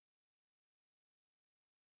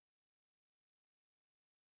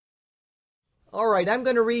All right, I'm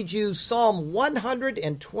going to read you Psalm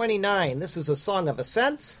 129. This is a song of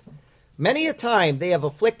ascents. Many a time they have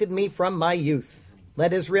afflicted me from my youth.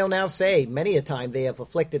 Let Israel now say, many a time they have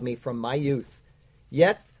afflicted me from my youth.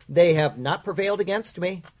 Yet they have not prevailed against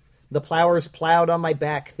me. The plowers plowed on my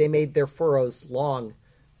back. They made their furrows long.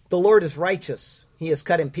 The Lord is righteous. He has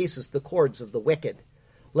cut in pieces the cords of the wicked.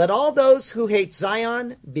 Let all those who hate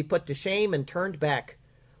Zion be put to shame and turned back.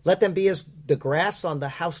 Let them be as the grass on the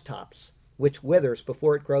housetops, which withers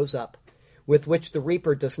before it grows up, with which the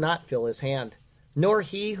reaper does not fill his hand, nor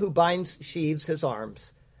he who binds sheaves his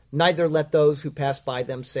arms. Neither let those who pass by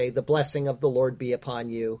them say, the blessing of the Lord be upon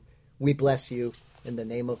you. We bless you in the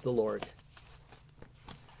name of the Lord.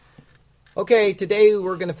 Okay, today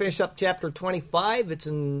we're going to finish up chapter 25. It's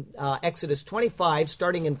in Exodus 25,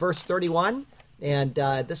 starting in verse 31, and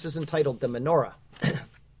this is entitled The Menorah.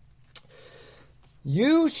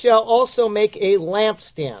 You shall also make a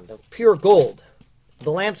lampstand of pure gold.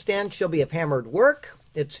 The lampstand shall be of hammered work.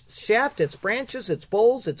 Its shaft, its branches, its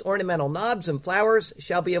bowls, its ornamental knobs and flowers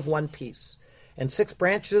shall be of one piece. And 6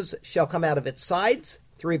 branches shall come out of its sides,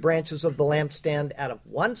 3 branches of the lampstand out of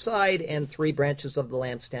one side, and 3 branches of the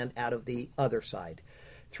lampstand out of the other side.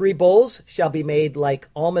 3 bowls shall be made like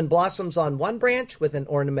almond blossoms on one branch, with an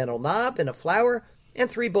ornamental knob and a flower, and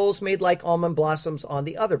 3 bowls made like almond blossoms on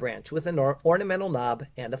the other branch, with an ornamental knob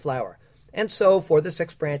and a flower. And so for the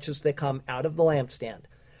 6 branches that come out of the lampstand.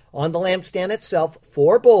 On the lampstand itself,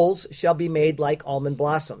 4 bowls shall be made like almond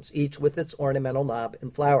blossoms, each with its ornamental knob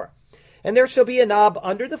and flower. And there shall be a knob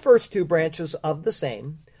under the first 2 branches of the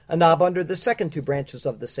same, a knob under the second 2 branches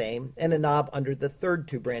of the same, and a knob under the third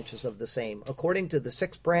 2 branches of the same, according to the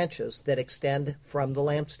 6 branches that extend from the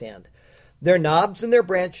lampstand. Their knobs and their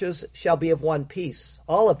branches shall be of one piece.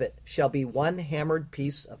 All of it shall be one hammered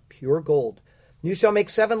piece of pure gold. You shall make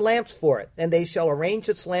 7 lamps for it, and they shall arrange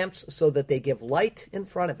its lamps so that they give light in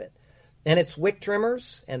front of it. And its wick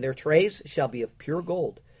trimmers and their trays shall be of pure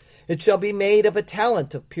gold. It shall be made of a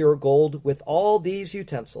talent of pure gold with all these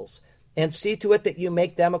utensils. And see to it that you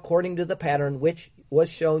make them according to the pattern which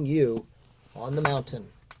was shown you on the mountain.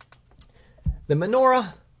 The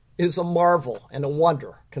menorah is a marvel and a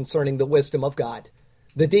wonder concerning the wisdom of God.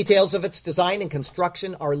 The details of its design and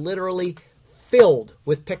construction are literally filled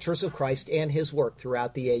with pictures of Christ and his work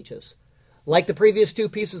throughout the ages. Like the previous 2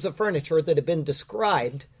 pieces of furniture that have been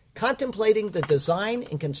described, contemplating the design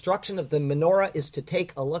and construction of the menorah is to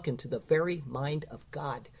take a look into the very mind of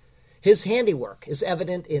God. His handiwork is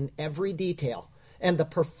evident in every detail, and the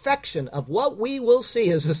perfection of what we will see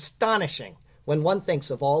is astonishing when one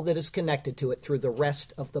thinks of all that is connected to it through the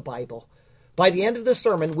rest of the Bible. By the end of the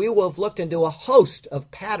sermon, we will have looked into a host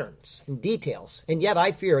of patterns and details, and yet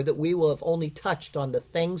I fear that we will have only touched on the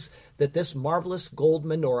things that this marvelous gold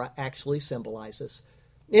menorah actually symbolizes.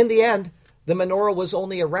 In the end, the menorah was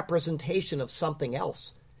only a representation of something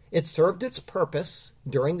else. It served its purpose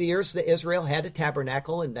during the years that Israel had a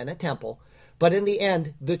tabernacle and then a temple, but in the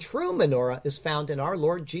end, the true menorah is found in our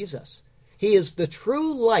Lord Jesus. He is the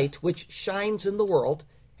true light which shines in the world,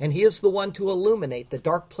 and he is the one to illuminate the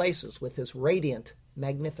dark places with his radiant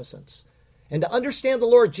magnificence. And to understand the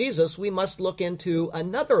Lord Jesus, we must look into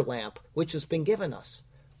another lamp which has been given us,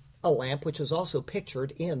 a lamp which is also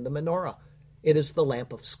pictured in the menorah. It is the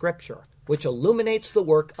lamp of Scripture, which illuminates the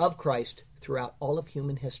work of Christ throughout all of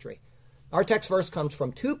human history. Our text verse comes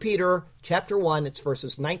from 2 Peter chapter 1, it's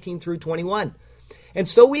verses 19 through 21. And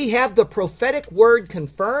so we have the prophetic word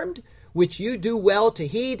confirmed, which you do well to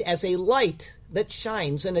heed as a light that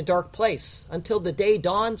shines in a dark place until the day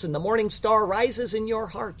dawns and the morning star rises in your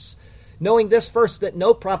hearts. Knowing this first, that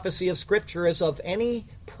no prophecy of Scripture is of any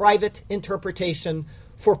private interpretation,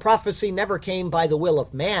 for prophecy never came by the will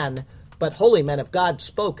of man, but holy men of God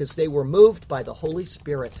spoke as they were moved by the Holy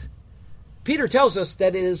Spirit. Peter tells us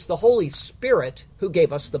that it is the Holy Spirit who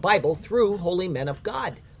gave us the Bible through holy men of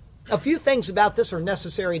God. A few things about this are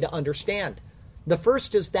necessary to understand. The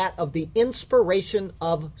first is that of the inspiration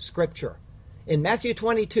of Scripture. In Matthew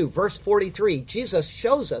 22, verse 43, Jesus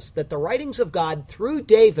shows us that the writings of God through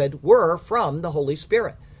David were from the Holy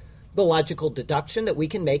Spirit. The logical deduction that we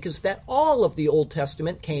can make is that all of the Old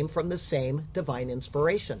Testament came from the same divine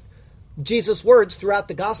inspiration. Jesus' words throughout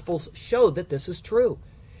the Gospels show that this is true.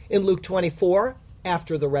 In Luke 24,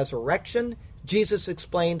 after the resurrection, Jesus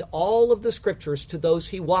explained all of the Scriptures to those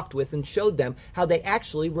he walked with and showed them how they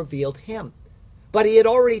actually revealed him. But he had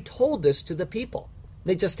already told this to the people.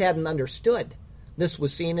 They just hadn't understood. This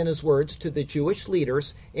was seen in his words to the Jewish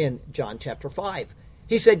leaders in John chapter 5.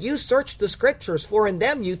 He said, "You search the Scriptures, for in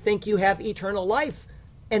them you think you have eternal life,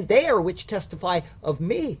 and they are which testify of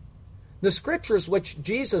me." The Scriptures which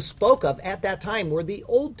Jesus spoke of at that time were the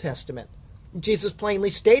Old Testament. Jesus plainly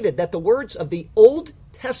stated that the words of the Old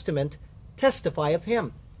Testament testify of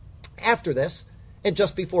him. After this, and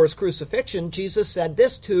just before his crucifixion, Jesus said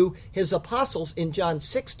this to his apostles in John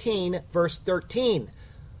 16, verse 13.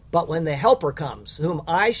 But when the Helper comes, whom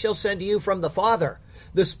I shall send to you from the Father,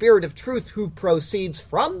 the Spirit of truth who proceeds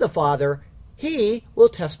from the Father, he will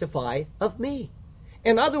testify of me.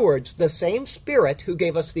 In other words, the same Spirit who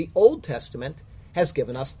gave us the Old Testament has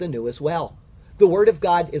given us the New as well. The Word of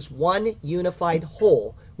God is one unified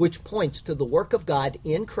whole, which points to the work of God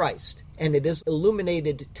in Christ, and it is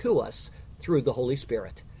illuminated to us through the Holy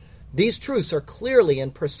Spirit. These truths are clearly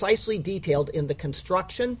and precisely detailed in the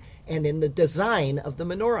construction and in the design of the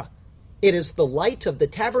menorah. It is the light of the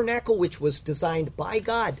tabernacle which was designed by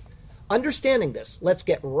God. Understanding this, let's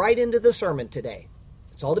get right into the sermon today.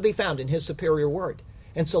 It's all to be found in His superior word.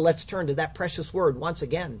 And so let's turn to that precious word once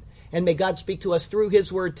again. And may God speak to us through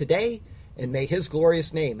His word today, and may His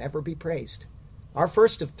glorious name ever be praised. Our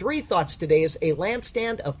first of three thoughts today is a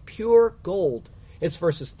lampstand of pure gold. It's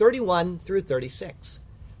verses 31 through 36.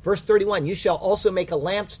 Verse 31, you shall also make a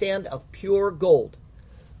lampstand of pure gold.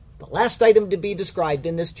 The last item to be described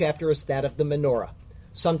in this chapter is that of the menorah.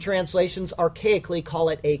 Some translations archaically call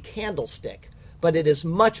it a candlestick, but it is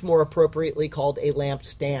much more appropriately called a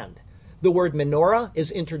lampstand. The word menorah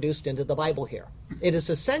is introduced into the Bible here. It is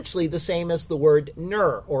essentially the same as the word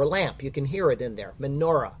nur, or lamp. You can hear it in there,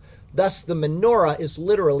 menorah. Thus, the menorah is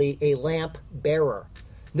literally a lamp bearer.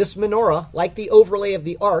 This menorah, like the overlay of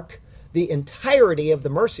the ark, the entirety of the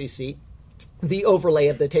mercy seat, the overlay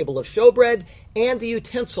of the table of showbread, and the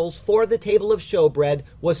utensils for the table of showbread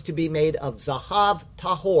was to be made of zahav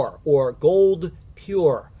tahor, or gold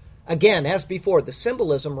pure. Again, as before, the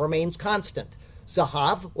symbolism remains constant.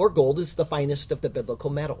 Zahav, or gold, is the finest of the biblical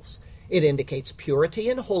metals. It indicates purity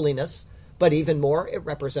and holiness, but even more, it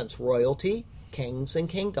represents royalty, kings, and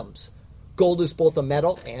kingdoms. Gold is both a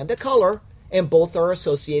metal and a color, and both are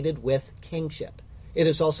associated with kingship. It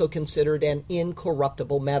is also considered an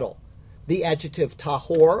incorruptible metal. The adjective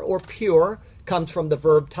tahor, or pure, comes from the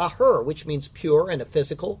verb tahur, which means pure in a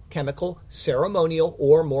physical, chemical, ceremonial,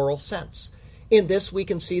 or moral sense. In this, we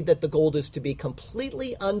can see that the gold is to be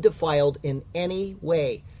completely undefiled in any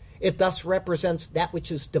way. It thus represents that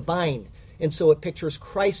which is divine, and so it pictures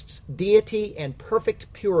Christ's deity and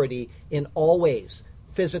perfect purity in all ways,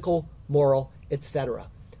 physical, moral, etc.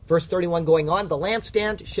 Verse 31 going on, the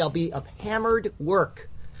lampstand shall be of hammered work.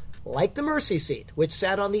 Like the mercy seat, which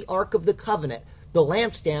sat on the Ark of the Covenant, the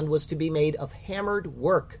lampstand was to be made of hammered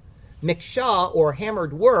work. Mikshah, or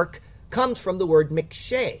hammered work, comes from the word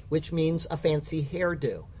mikshe, which means a fancy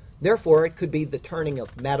hairdo. Therefore, it could be the turning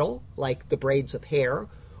of metal, like the braids of hair,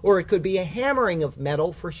 or it could be a hammering of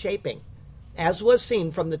metal for shaping. As was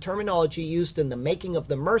seen from the terminology used in the making of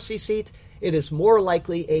the mercy seat, it is more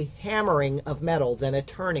likely a hammering of metal than a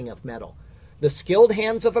turning of metal. The skilled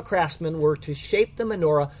hands of a craftsman were to shape the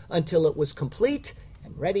menorah until it was complete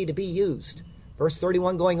and ready to be used. Verse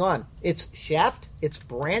 31 going on, its shaft, its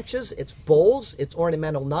branches, its bowls, its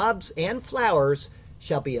ornamental knobs, and flowers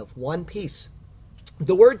shall be of one piece.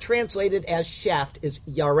 The word translated as shaft is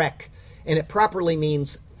yarek, and it properly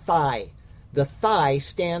means thigh. The thigh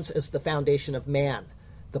stands as the foundation of man,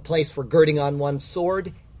 the place for girding on one's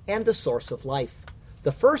sword, and the source of life.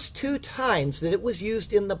 The first two times that it was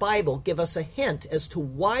used in the Bible give us a hint as to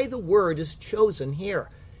why the word is chosen here.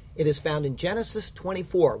 It is found in Genesis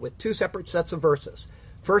 24 with two separate sets of verses.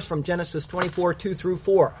 First from Genesis 24, 2 through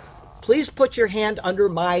 4. Please put your hand under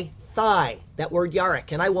my thigh, that word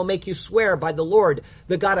yarek, and I will make you swear by the Lord,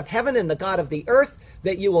 the God of heaven and the God of the earth,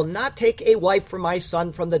 that you will not take a wife for my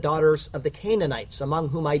son from the daughters of the Canaanites, among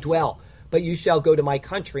whom I dwell, but you shall go to my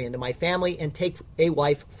country and to my family and take a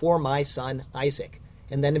wife for my son Isaac.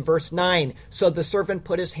 And then in verse 9, so the servant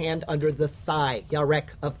put his hand under the thigh, yarek,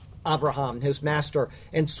 of Abraham, his master,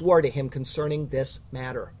 and swore to him concerning this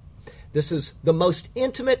matter. This is the most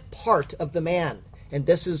intimate part of the man, and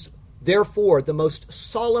this is therefore the most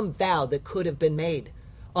solemn vow that could have been made.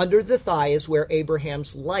 Under the thigh is where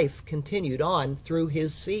Abraham's life continued on through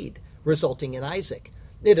his seed, resulting in Isaac.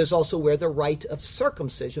 It is also where the rite of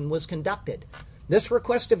circumcision was conducted. This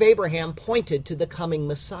request of Abraham pointed to the coming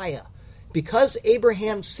Messiah. Because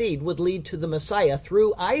Abraham's seed would lead to the Messiah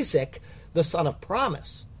through Isaac, the son of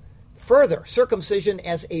promise. Further, circumcision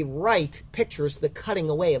as a rite pictures the cutting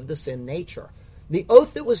away of the sin nature. The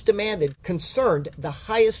oath that was demanded concerned the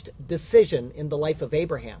highest decision in the life of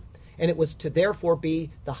Abraham, and it was to therefore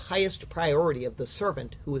be the highest priority of the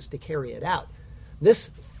servant who was to carry it out. This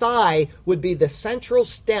thigh would be the central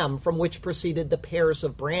stem from which proceeded the pairs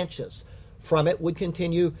of branches. From it would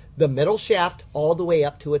continue the middle shaft all the way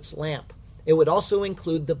up to its lamp. It would also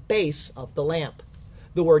include the base of the lamp.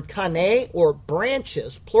 The word kane, or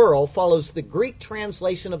branches, plural, follows the Greek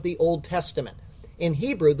translation of the Old Testament. In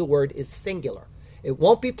Hebrew, the word is singular. It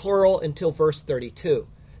won't be plural until verse 32.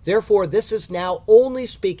 Therefore, this is now only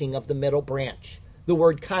speaking of the middle branch. The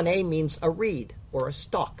word kane means a reed or a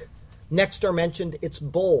stalk. Next are mentioned its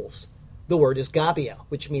bowls. The word is gabia,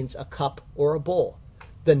 which means a cup or a bowl.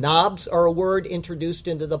 The knobs are a word introduced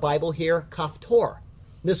into the Bible here, kaftor.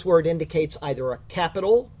 This word indicates either a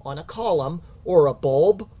capital on a column or a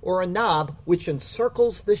bulb or a knob which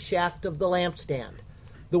encircles the shaft of the lampstand.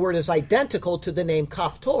 The word is identical to the name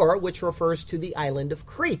Kaftor, which refers to the island of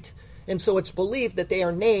Crete, and so it's believed that they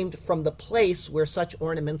are named from the place where such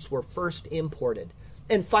ornaments were first imported.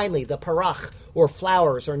 And finally, the parach, or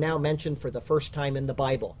flowers, are now mentioned for the first time in the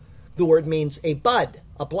Bible. The word means a bud,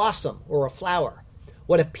 a blossom, or a flower.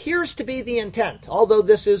 What appears to be the intent, although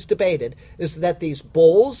this is debated, is that these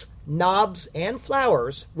bowls, knobs, and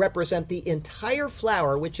flowers represent the entire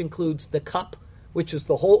flower, which includes the cup, which is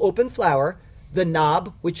the whole open flower, the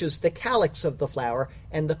knob, which is the calyx of the flower,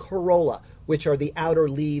 and the corolla, which are the outer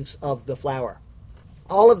leaves of the flower.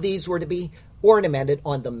 All of these were to be ornamented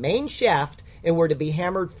on the main shaft and were to be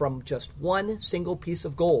hammered from just one single piece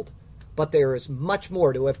of gold. But there is much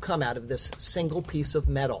more to have come out of this single piece of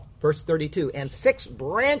metal. Verse 32, and 6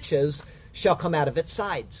 branches shall come out of its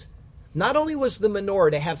sides. Not only was the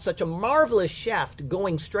menorah to have such a marvelous shaft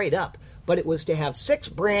going straight up, but it was to have 6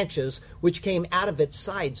 branches which came out of its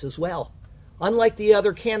sides as well. Unlike the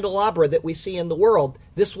other candelabra that we see in the world,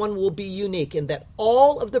 this one will be unique in that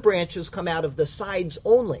all of the branches come out of the sides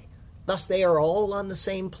only. Thus they are all on the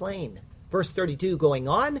same plane. Verse 32 going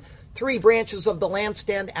on, 3 branches of the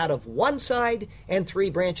lampstand out of one side, and 3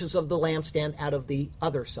 branches of the lampstand out of the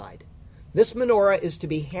other side. This menorah is to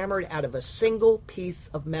be hammered out of a single piece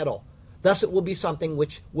of metal. Thus it will be something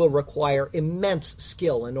which will require immense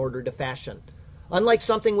skill in order to fashion. Unlike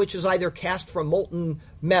something which is either cast from molten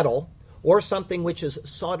metal or something which is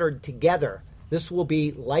soldered together, this will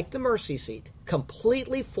be, like the mercy seat,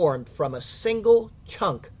 completely formed from a single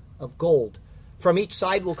chunk of gold. From each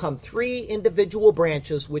side will come 3 individual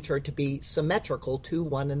branches which are to be symmetrical to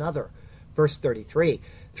one another. Verse 33,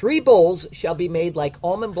 3 bowls shall be made like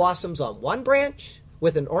almond blossoms on one branch,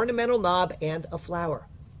 with an ornamental knob and a flower.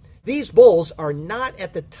 These bowls are not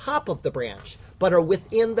at the top of the branch, but are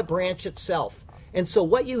within the branch itself. And so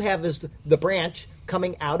what you have is the branch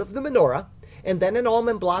coming out of the menorah, and then an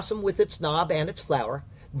almond blossom with its knob and its flower,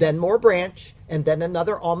 then more branch, and then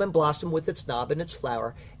another almond blossom with its knob and its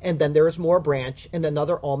flower, and then there is more branch and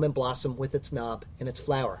another almond blossom with its knob and its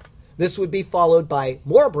flower. This would be followed by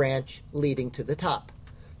more branch leading to the top.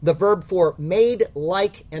 The verb for made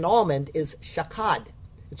like an almond is shakad.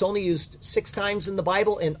 It's only used 6 times in the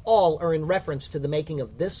Bible, and all are in reference to the making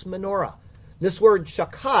of this menorah. This word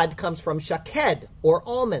shakad comes from shaked, or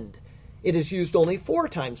almond. It is used only 4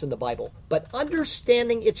 times in the Bible, but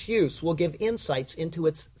understanding its use will give insights into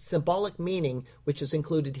its symbolic meaning, which is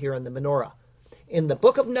included here in the menorah. In the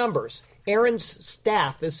book of Numbers, Aaron's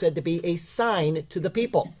staff is said to be a sign to the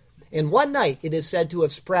people. In one night, it is said to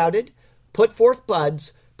have sprouted, put forth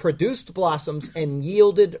buds, produced blossoms, and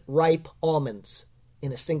yielded ripe almonds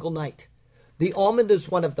in a single night. The almond is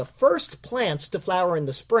one of the first plants to flower in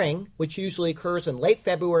the spring, which usually occurs in late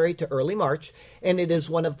February to early March, and it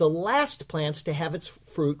is one of the last plants to have its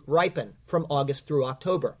fruit ripen from August through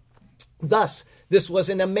October. Thus, this was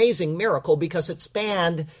an amazing miracle because it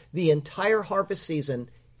spanned the entire harvest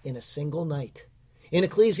season in a single night. In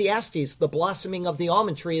Ecclesiastes, the blossoming of the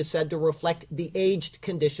almond tree is said to reflect the aged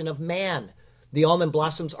condition of man. The almond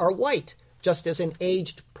blossoms are white, just as an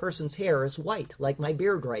aged person's hair is white, like my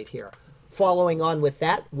beard right here. Following on with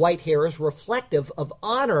that, white hair is reflective of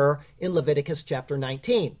honor in Leviticus chapter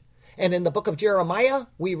 19. And in the book of Jeremiah,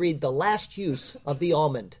 we read the last use of the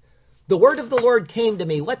almond. The word of the Lord came to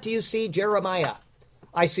me. What do you see, Jeremiah?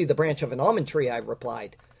 I see the branch of an almond tree, I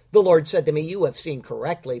replied. The Lord said to me, you have seen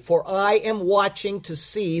correctly, for I am watching to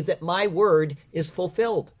see that my word is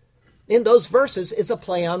fulfilled. In those verses is a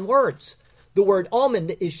play on words. The word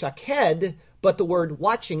almond is shaked, but the word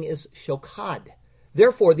watching is shokad.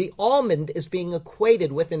 Therefore, the almond is being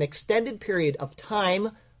equated with an extended period of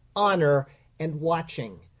time, honor, and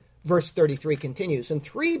watching. Verse 33 continues, and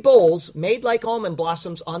 3 bowls made like almond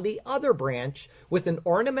blossoms on the other branch with an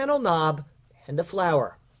ornamental knob and a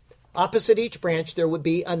flower. Opposite each branch there would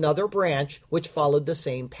be another branch which followed the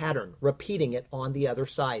same pattern, repeating it on the other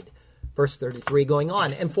side. Verse 33 going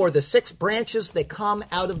on, and for the 6 branches that come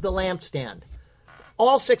out of the lampstand.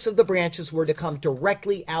 All 6 of the branches were to come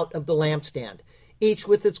directly out of the lampstand, each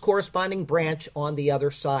with its corresponding branch on the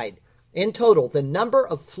other side. In total, the number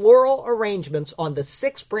of floral arrangements on the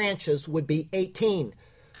 6 branches would be 18.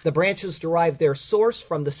 The branches derive their source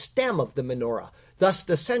from the stem of the menorah. Thus,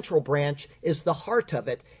 the central branch is the heart of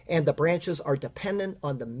it, and the branches are dependent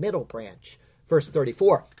on the middle branch. Verse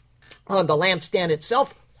 34, on the lampstand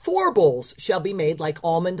itself, 4 bowls shall be made like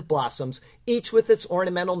almond blossoms, each with its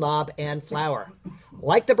ornamental knob and flower.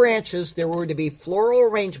 Like the branches, there were to be floral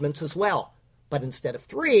arrangements as well, but instead of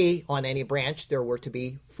 3 on any branch, there were to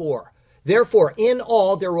be 4. Therefore, in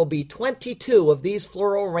all, there will be 22 of these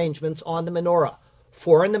floral arrangements on the menorah,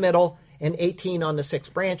 4 in the middle, and 18 on the 6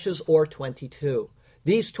 branches, or 22.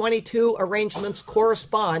 These 22 arrangements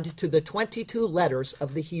correspond to the 22 letters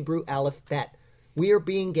of the Hebrew alphabet. We are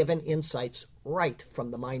being given insights right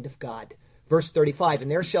from the mind of God. Verse 35,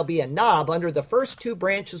 and there shall be a knob under the first 2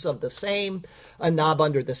 branches of the same, a knob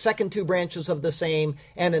under the second 2 branches of the same,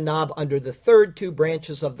 and a knob under the third 2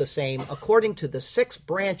 branches of the same, according to the 6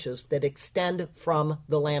 branches that extend from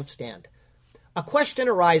the lampstand. A question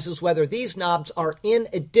arises whether these knobs are in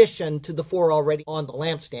addition to the 4 already on the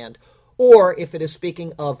lampstand, or if it is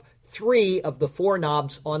speaking of 3 of the 4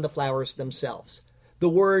 knobs on the flowers themselves. The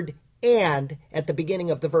word "and" at the beginning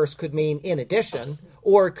of the verse could mean in addition,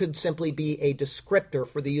 or it could simply be a descriptor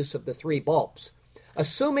for the use of the 3 bulbs.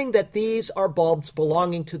 Assuming that these are bulbs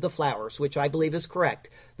belonging to the flowers, which I believe is correct,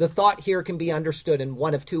 the thought here can be understood in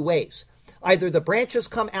one of 2 ways. Either the branches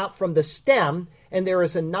come out from the stem, and there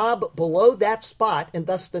is a knob below that spot, and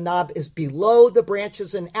thus the knob is below the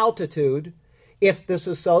branches in altitude. If this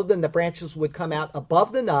is so, then the branches would come out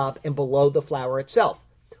above the knob and below the flower itself.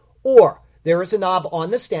 Or there is a knob on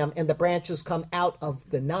the stem, and the branches come out of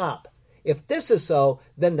the knob. If this is so,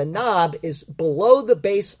 then the knob is below the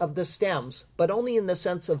base of the stems, but only in the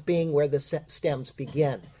sense of being where the stems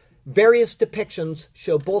begin. Various depictions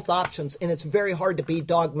show both options, and it's very hard to be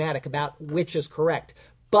dogmatic about which is correct.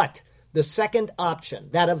 But the second option,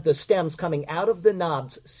 that of the stems coming out of the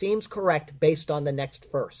knobs, seems correct based on the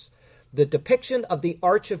next verse. The depiction of the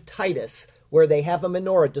Arch of Titus, where they have a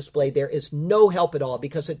menorah displayed there, is no help at all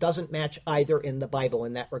because it doesn't match either in the Bible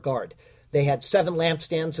in that regard. They had 7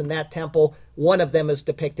 lampstands in that temple. One of them is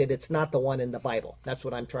depicted. It's not the one in the Bible. That's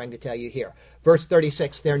what I'm trying to tell you here. Verse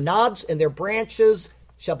 36, their knobs and their branches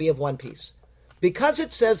shall be of one piece. Because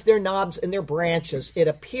it says their knobs and their branches, it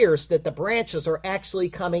appears that the branches are actually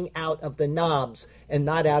coming out of the knobs and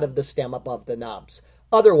not out of the stem above the knobs.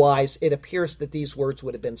 Otherwise, it appears that these words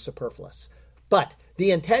would have been superfluous. But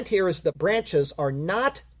the intent here is the branches are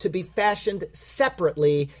not to be fashioned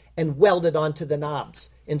separately and welded onto the knobs.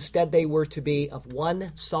 Instead, they were to be of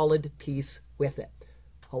one solid piece with it.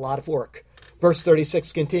 A lot of work. Verse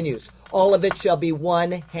 36 continues, all of it shall be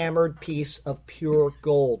one hammered piece of pure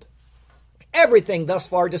gold. Everything thus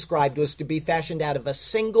far described was to be fashioned out of a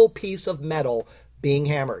single piece of metal being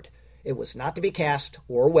hammered. It was not to be cast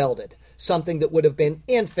or welded, something that would have been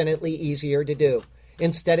infinitely easier to do.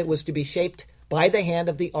 Instead, it was to be shaped by the hand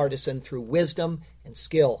of the artisan through wisdom and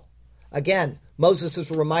skill. Again, Moses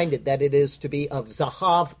is reminded that it is to be of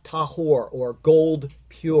zahav tahor, or gold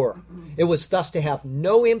pure. It was thus to have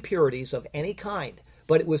no impurities of any kind,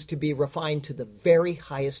 but it was to be refined to the very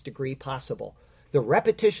highest degree possible. The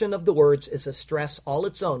repetition of the words is a stress all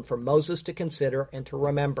its own for Moses to consider and to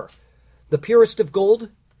remember. The purest of gold,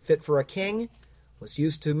 fit for a king, was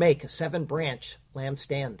used to make a 7-branch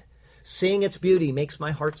lampstand. Seeing its beauty makes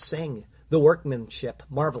my heart sing. The workmanship,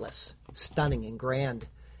 marvelous, stunning, and grand.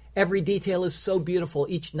 Every detail is so beautiful,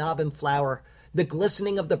 each knob and flower. The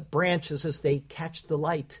glistening of the branches as they catch the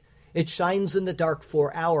light. It shines in the dark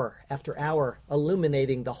for hour after hour,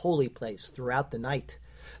 illuminating the holy place throughout the night.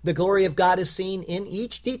 The glory of God is seen in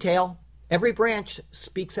each detail. Every branch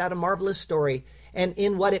speaks out a marvelous story, and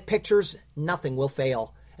in what it pictures, nothing will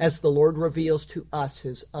fail, as the Lord reveals to us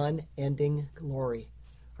his unending glory.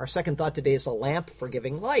 Our second thought today is a lamp for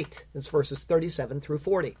giving light. It's verses 37 through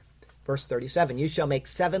 40. Verse 37, you shall make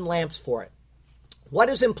 7 lamps for it. What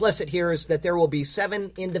is implicit here is that there will be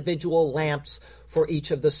 7 individual lamps for each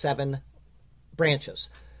of the 7 branches.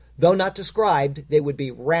 Though not described, they would be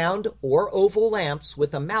round or oval lamps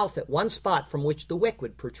with a mouth at one spot from which the wick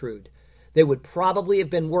would protrude. They would probably have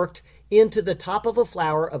been worked into the top of a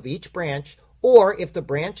flower of each branch, or if the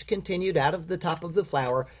branch continued out of the top of the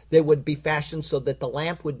flower, they would be fashioned so that the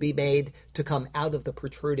lamp would be made to come out of the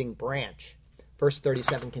protruding branch. Verse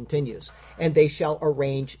 37 continues, and they shall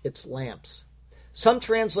arrange its lamps. Some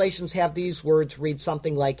translations have these words read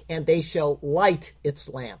something like, and they shall light its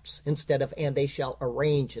lamps, instead of, and they shall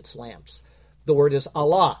arrange its lamps. The word is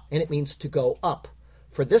Allah, and it means to go up.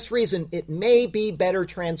 For this reason, it may be better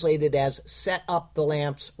translated as set up the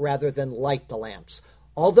lamps rather than light the lamps.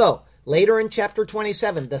 Although Later in chapter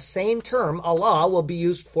 27, the same term, Allah, will be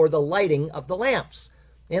used for the lighting of the lamps.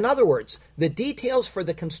 In other words, the details for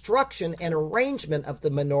the construction and arrangement of the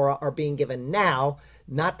menorah are being given now,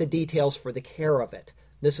 not the details for the care of it.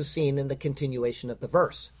 This is seen in the continuation of the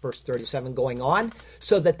verse, verse 37 going on,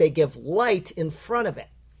 so that they give light in front of it.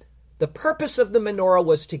 The purpose of the menorah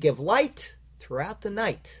was to give light throughout the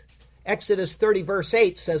night. Exodus 30 verse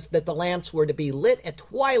 8 says that the lamps were to be lit at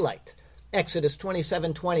twilight. Exodus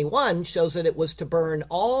 27:21 shows that it was to burn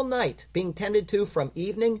all night, being tended to from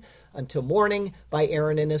evening until morning by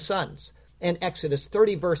Aaron and his sons. And Exodus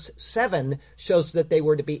 30 verse 7 shows that they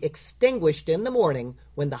were to be extinguished in the morning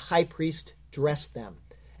when the high priest dressed them.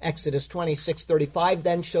 Exodus 26:35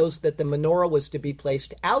 then shows that the menorah was to be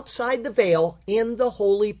placed outside the veil in the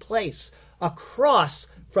holy place, across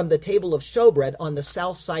from the table of showbread on the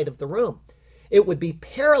south side of the room. It would be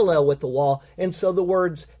parallel with the wall, and so the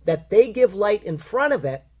words that they give light in front of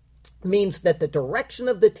it means that the direction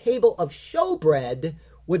of the table of showbread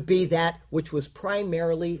would be that which was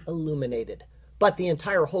primarily illuminated. But the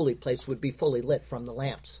entire holy place would be fully lit from the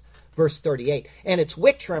lamps. Verse 38, and its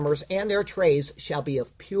wick trimmers and their trays shall be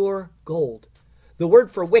of pure gold. The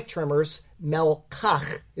word for wick trimmers,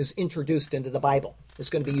 melkach, is introduced into the Bible. It's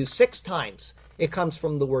going to be used 6 times. It comes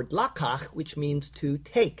from the word lakach, which means to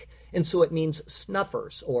take, and so it means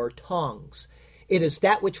snuffers or tongs. It is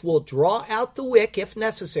that which will draw out the wick if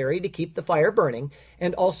necessary to keep the fire burning,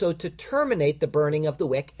 and also to terminate the burning of the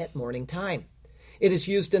wick at morning time. It is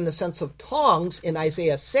used in the sense of tongs in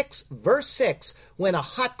Isaiah 6, verse 6, when a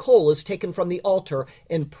hot coal is taken from the altar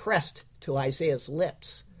and pressed to Isaiah's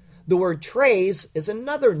lips. The word trays is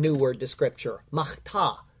another new word to Scripture,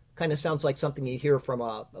 machtah. Kind of sounds like something you hear from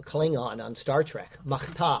a Klingon on Star Trek,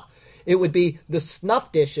 machtah. It would be the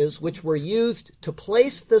snuff dishes which were used to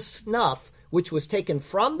place the snuff which was taken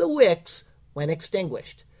from the wicks when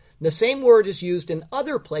extinguished. The same word is used in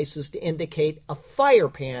other places to indicate a fire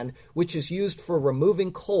pan, which is used for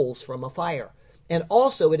removing coals from a fire. And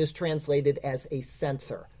also it is translated as a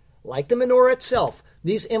censer. Like the menorah itself,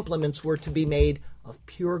 these implements were to be made of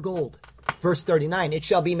pure gold. Verse 39, it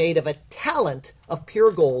shall be made of a talent of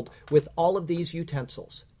pure gold with all of these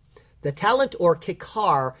utensils. The talent or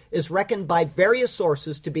kikar is reckoned by various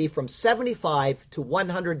sources to be from 75 to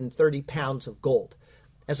 130 pounds of gold.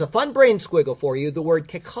 As a fun brain squiggle for you, the word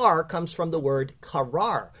kikar comes from the word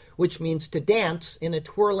karar, which means to dance in a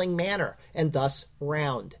twirling manner, and thus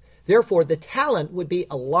round. Therefore, the talent would be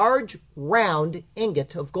a large, round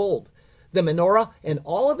ingot of gold. The menorah and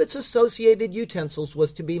all of its associated utensils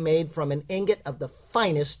was to be made from an ingot of the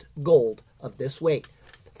finest gold of this weight.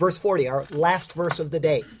 Verse 40, our last verse of the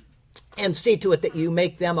day. And see to it that you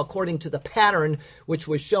make them according to the pattern which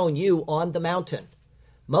was shown you on the mountain.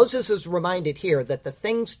 Moses is reminded here that the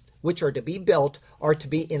things which are to be built are to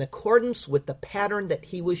be in accordance with the pattern that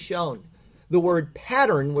he was shown. The word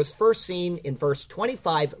pattern was first seen in verse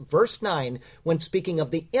 25, verse 9, when speaking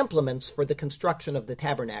of the implements for the construction of the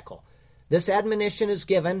tabernacle. This admonition is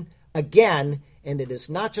given again, and it is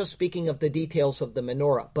not just speaking of the details of the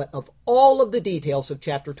menorah, but of all of the details of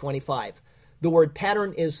chapter 25. The word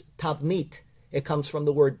pattern is tavnit. It comes from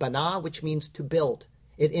the word bana, which means to build.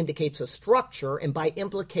 It indicates a structure and by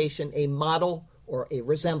implication a model or a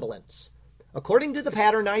resemblance. According to the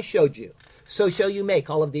pattern I showed you, so shall you make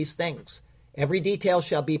all of these things. Every detail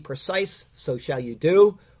shall be precise, so shall you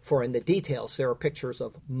do, for in the details there are pictures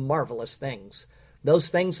of marvelous things. Those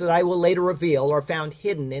things that I will later reveal are found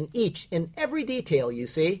hidden in each and every detail, you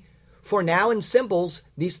see. For now in symbols,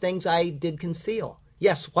 these things I did conceal.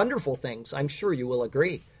 Yes, wonderful things, I'm sure you will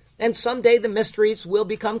agree. And someday the mysteries will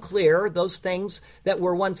become clear. Those things that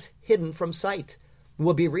were once hidden from sight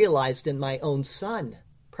will be realized in my own Son,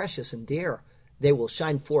 precious and dear. They will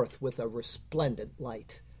shine forth with a resplendent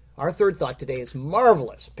light. Our third thought today is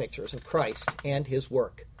marvelous pictures of Christ and his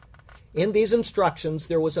work. In these instructions,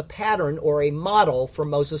 there was a pattern or a model for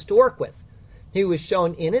Moses to work with. He was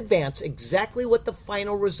shown in advance exactly what the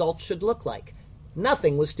final result should look like.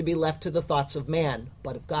 Nothing was to be left to the thoughts of man,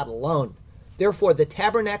 but of God alone. Therefore, the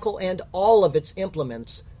tabernacle and all of its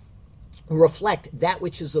implements reflect that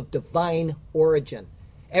which is of divine origin.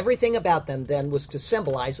 Everything about them then was to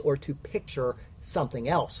symbolize or to picture something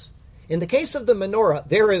else. In the case of the menorah,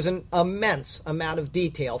 there is an immense amount of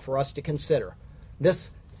detail for us to consider.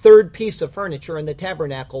 This third piece of furniture in the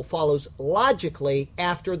tabernacle follows logically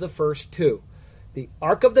after the first two: the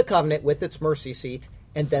Ark of the Covenant with its mercy seat,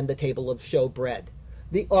 and then the table of showbread.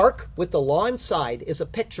 The ark with the law inside is a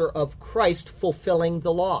picture of Christ fulfilling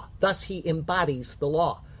the law. Thus, he embodies the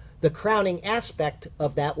law. The crowning aspect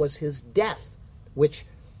of that was his death, which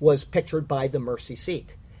was pictured by the mercy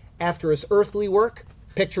seat. After his earthly work,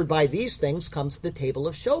 Pictured by these things comes the table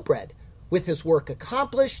of showbread. With his work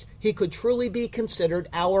accomplished, he could truly be considered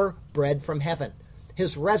our bread from heaven.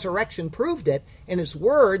 His resurrection proved it, and his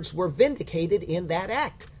words were vindicated in that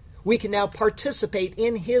act. We can now participate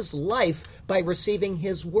in his life by receiving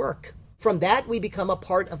his work. From that, we become a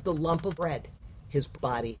part of the lump of bread, his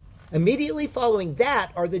body. Immediately following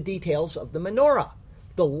that are the details of the menorah.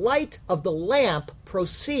 The light of the lamp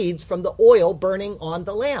proceeds from the oil burning on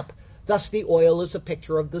the lamp. Thus, the oil is a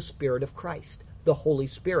picture of the Spirit of Christ, the Holy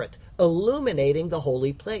Spirit, illuminating the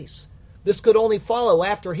holy place. This could only follow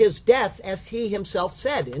after his death, as he himself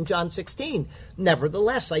said in John 16,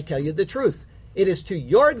 "Nevertheless, I tell you the truth. It is to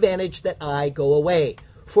your advantage that I go away.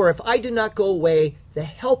 For if I do not go away, the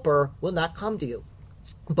Helper will not come to you.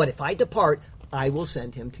 But if I depart, I will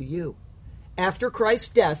send him to you." After Christ's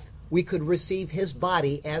death, we could receive his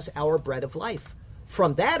body as our bread of life.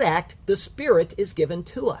 From that act, the Spirit is given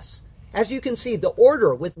to us. As you can see, the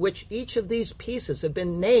order with which each of these pieces have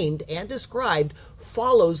been named and described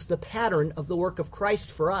follows the pattern of the work of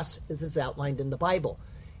Christ for us, as is outlined in the Bible.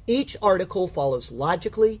 Each article follows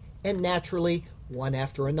logically and naturally, one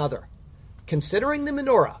after another. Considering the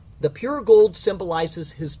menorah, the pure gold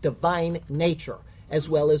symbolizes his divine nature, as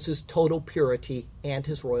well as his total purity and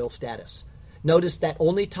his royal status. Notice that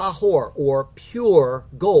only tahor, or pure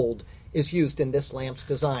gold, is used in this lamp's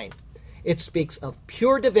design. It speaks of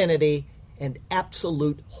pure divinity and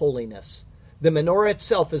absolute holiness. The menorah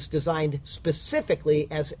itself is designed specifically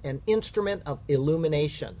as an instrument of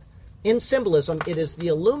illumination. In symbolism, it is the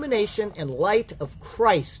illumination and light of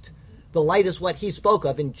Christ. The light is what he spoke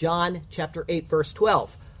of in John chapter 8, verse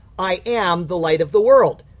 12. "I am the light of the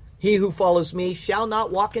world. He who follows me shall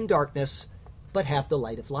not walk in darkness, but have the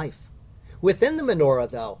light of life." Within the menorah,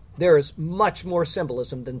 though, there is much more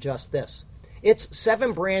symbolism than just this. Its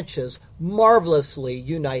 7 branches marvelously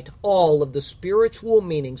unite all of the spiritual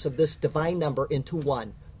meanings of this divine number into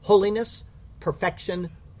one: holiness, perfection,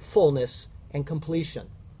 fullness, and completion.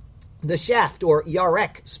 The shaft, or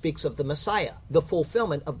yarek, speaks of the Messiah, the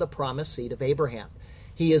fulfillment of the promised seed of Abraham.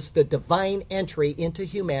 He is the divine entry into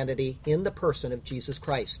humanity in the person of Jesus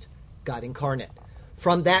Christ, God incarnate.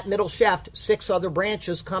 From that middle shaft, 6 other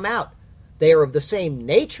branches come out. They are of the same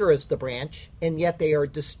nature as the branch, and yet they are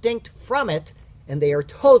distinct from it, and they are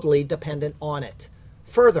totally dependent on it.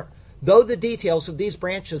 Further, though the details of these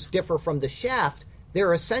branches differ from the shaft, they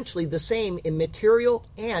are essentially the same in material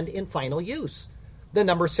and in final use. The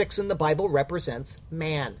number 6 in the Bible represents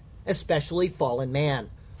man, especially fallen man.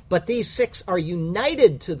 But these 6 are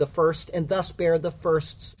united to the first and thus bear the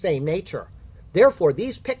first's same nature. Therefore,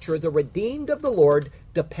 these picture the redeemed of the Lord,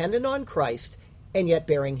 dependent on Christ, and yet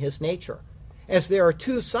bearing his nature. As there are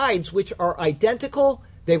 2 sides which are identical,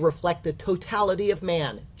 they reflect the totality of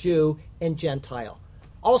man, Jew and Gentile.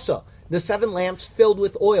 Also, the 7 lamps filled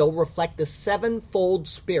with oil reflect the 7-fold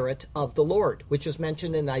Spirit of the Lord, which is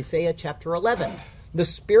mentioned in Isaiah chapter 11. "The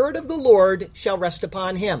Spirit of the Lord shall rest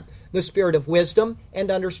upon him, the Spirit of wisdom and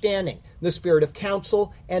understanding, the Spirit of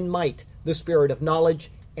counsel and might, the Spirit of knowledge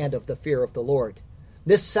and of the fear of the Lord."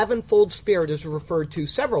 This 7-fold Spirit is referred to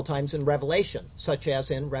several times in Revelation, such as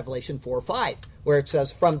in Revelation 4:5, where it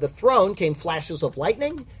says, "From the throne came flashes of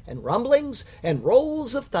lightning and rumblings and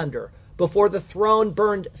rolls of thunder. Before the throne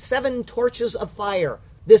burned 7 torches of fire.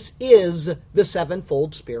 This is the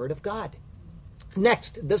 7-fold Spirit of God."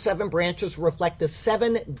 Next, the 7 branches reflect the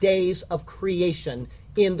 7 days of creation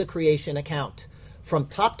in the creation account. From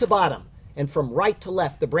top to bottom and from right to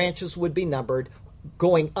left, the branches would be numbered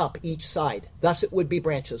going up each side. Thus it would be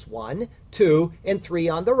branches 1, 2, and 3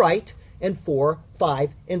 on the right, and 4,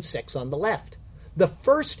 5, and 6 on the left. The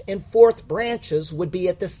first and fourth branches would be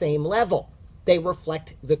at the same level. They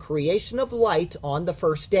reflect the creation of light on the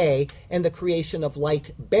first day and the creation of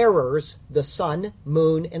light bearers, the sun,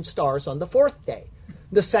 moon, and stars, on the fourth day.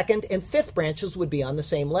 The second and fifth branches would be on the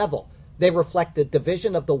same level. They reflect the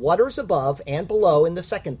division of the waters above and below in the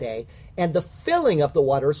second day, and the filling of the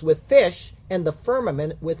waters with fish and the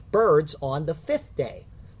firmament with birds on the fifth day.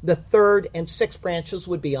 The third and sixth branches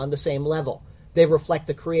would be on the same level. They reflect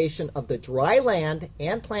the creation of the dry land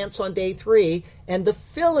and plants on day 3, and the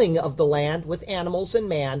filling of the land with animals and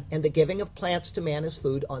man, and the giving of plants to man as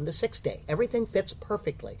food on the 6th day. Everything fits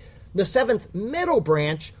perfectly. The 7th middle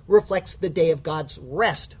branch reflects the day of God's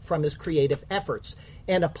rest from his creative efforts,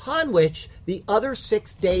 and upon which the other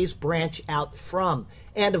 6 days branch out from,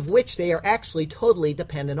 and of which they are actually totally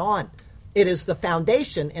dependent on. It is the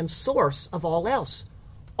foundation and source of all else.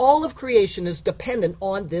 All of creation is dependent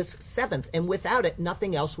on this 7th, and without it,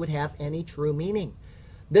 nothing else would have any true meaning.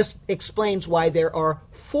 This explains why there are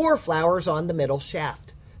 4 flowers on the middle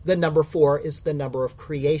shaft. The number 4 is the number of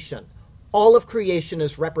creation. All of creation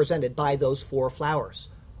is represented by those 4 flowers.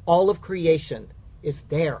 All of creation is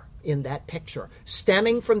there in that picture.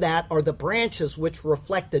 Stemming from that are the branches which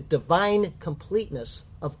reflect the divine completeness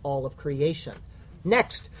of all of creation.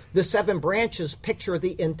 Next, the 7 branches picture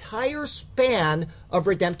the entire span of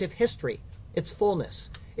redemptive history, its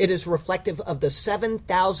fullness. It is reflective of the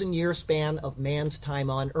 7,000-year span of man's time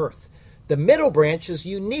on earth. The middle branch is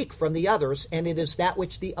unique from the others, and it is that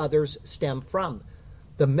which the others stem from.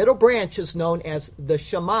 The middle branch is known as the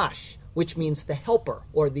shamash, which means the helper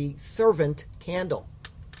or the servant candle.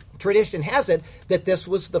 Tradition has it that this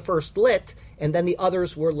was the first lit, and then the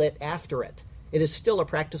others were lit after it. It is still a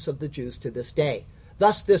practice of the Jews to this day.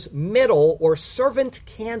 Thus, this middle or servant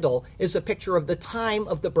candle is a picture of the time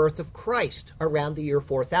of the birth of Christ around the year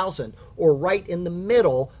 4000, or right in the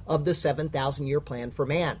middle of the 7,000-year plan for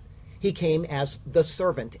man. He came as the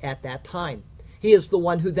servant at that time. He is the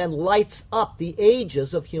one who then lights up the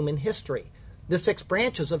ages of human history. The 6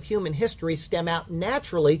 branches of human history stem out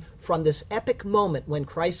naturally from this epic moment when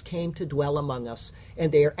Christ came to dwell among us,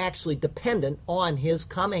 and they are actually dependent on his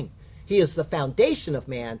coming. He is the foundation of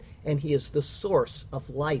man, and he is the source of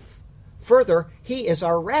life. Further, he is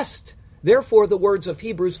our rest. Therefore, the words of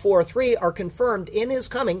Hebrews 4:3 are confirmed in his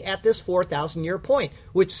coming at this 4,000-year point,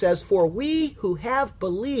 which says, "For we who have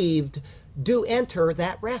believed do enter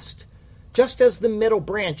that rest." Just as the middle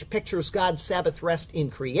branch pictures God's Sabbath rest in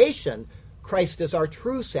creation, Christ is our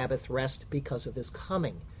true Sabbath rest because of his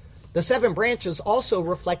coming. The 7 branches also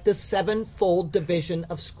reflect the 7-fold division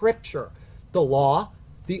of Scripture: the law,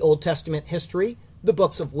 the Old Testament history, the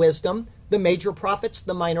books of wisdom, the major prophets,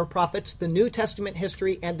 the minor prophets, the New Testament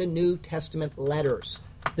history, and the New Testament letters.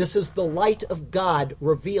 This is the light of God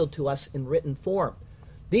revealed to us in written form.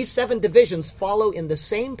 These 7 divisions follow in the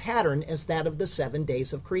same pattern as that of the 7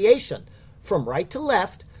 days of creation. From right to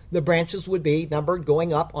left, the branches would be numbered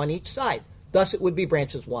going up on each side. Thus it would be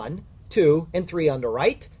branches 1, 2, and 3 on the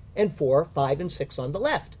right, and 4, 5, and 6 on the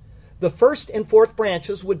left. The first and fourth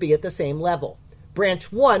branches would be at the same level.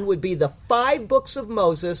 Branch 1 would be the 5 books of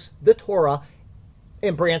Moses, the Torah,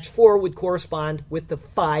 and branch 4 would correspond with the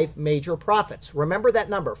 5 major prophets. Remember that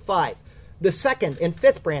number, 5. The second and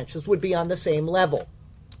fifth branches would be on the same level.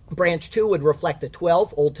 Branch 2 would reflect the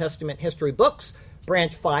 12 Old Testament history books.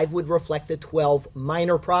 Branch 5 would reflect the 12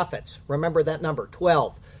 minor prophets. Remember that number,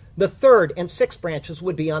 12. The third and sixth branches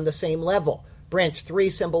would be on the same level. Branch 3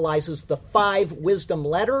 symbolizes the 5 wisdom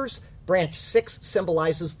letters. Branch 6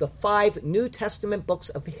 symbolizes the 5 New Testament books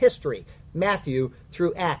of history, Matthew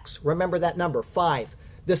through Acts. Remember that number, 5.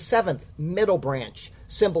 The 7th, middle branch,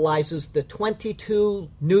 symbolizes the 22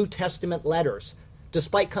 New Testament letters.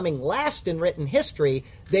 Despite coming last in written history,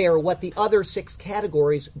 they are what the other 6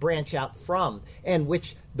 categories branch out from, and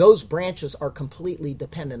which those branches are completely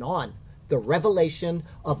dependent on: the revelation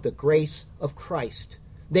of the grace of Christ.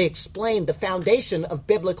 They explain the foundation of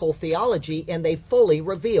biblical theology, and they fully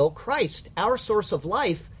reveal Christ, our source of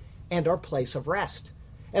life and our place of rest.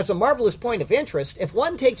 As a marvelous point of interest, if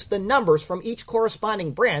one takes the numbers from each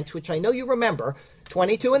corresponding branch, which I know you remember,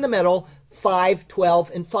 22 in the middle, 5, 12,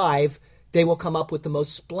 and 5, they will come up with the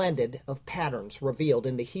most splendid of patterns revealed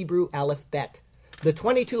in the Hebrew Aleph Bet. The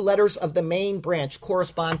 22 letters of the main branch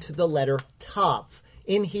correspond to the letter Tav,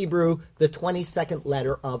 in Hebrew, the 22nd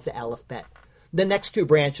letter of the Aleph Bet. The next 2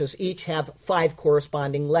 branches each have 5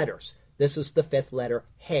 corresponding letters. This is the 5th letter,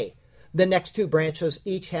 He. The next 2 branches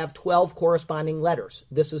each have 12 corresponding letters.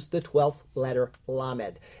 This is the 12th letter,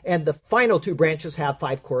 Lamed. And the final 2 branches have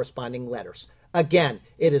 5 corresponding letters. Again,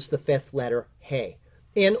 it is the 5th letter, He.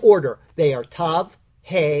 In order, they are Tav,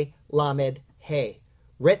 He, Lamed, He.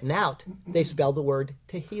 Written out, they spell the word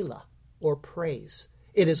Tehillah, or praise.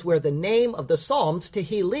 It is where the name of the Psalms,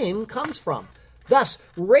 Tehillim, comes from. Thus,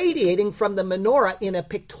 radiating from the menorah in a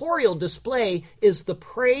pictorial display is the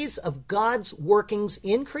praise of God's workings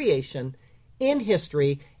in creation, in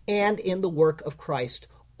history, and in the work of Christ,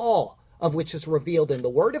 all of which is revealed in the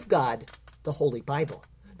Word of God, the Holy Bible,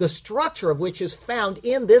 the structure of which is found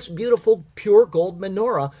in this beautiful pure gold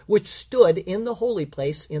menorah which stood in the holy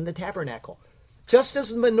place in the tabernacle. Just as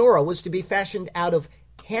the menorah was to be fashioned out of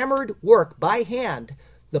hammered work by hand,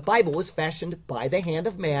 the Bible was fashioned by the hand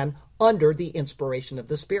of man under the inspiration of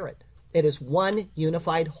the Spirit. It is one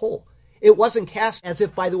unified whole. It wasn't cast as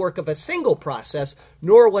if by the work of a single process,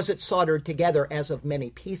 nor was it soldered together as of many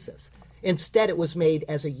pieces. Instead, it was made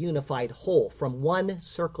as a unified whole from one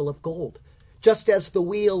circle of gold. Just as the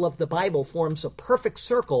wheel of the Bible forms a perfect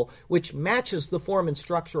circle which matches the form and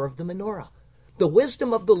structure of the menorah. The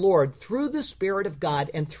wisdom of the Lord through the Spirit of God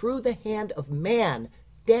and through the hand of man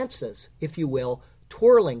dances, if you will,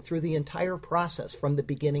 twirling through the entire process from the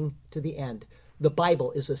beginning to the end. The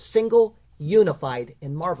Bible is a single unified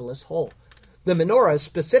and marvelous whole. The menorah is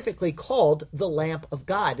specifically called the lamp of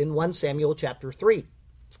God in 1 Samuel chapter 3.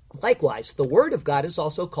 Likewise, the word of God is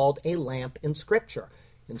also called a lamp in Scripture.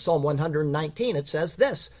 In Psalm 119, it says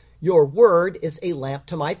this, "Your word is a lamp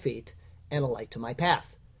to my feet and a light to my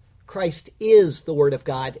path." Christ is the word of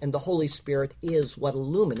God, and the Holy Spirit is what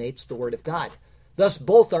illuminates the word of God. Thus,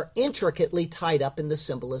 both are intricately tied up in the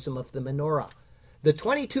symbolism of the menorah. The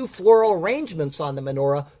 22 floral arrangements on the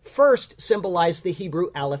menorah first symbolize the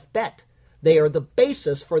Hebrew Aleph Bet. They are the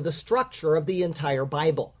basis for the structure of the entire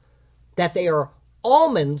Bible. That they are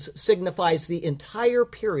almonds signifies the entire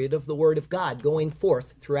period of the Word of God going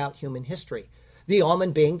forth throughout human history. The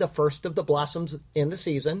almond being the first of the blossoms in the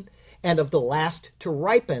season, and of the last to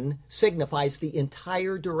ripen signifies the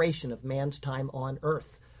entire duration of man's time on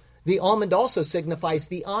earth. The almond also signifies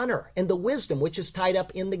the honor and the wisdom which is tied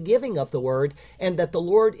up in the giving of the Word, and that the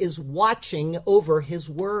Lord is watching over His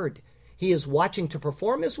Word. He is watching to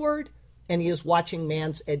perform His Word, and He is watching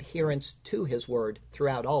man's adherence to His Word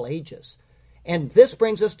throughout all ages. And this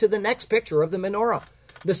brings us to the next picture of the menorah.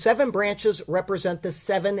 The 7 branches represent the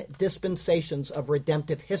 7 dispensations of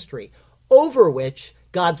redemptive history, over which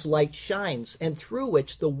God's light shines, and through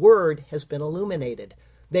which the Word has been illuminated.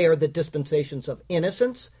 They are the dispensations of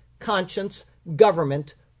innocence, conscience,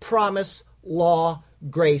 government, promise, law,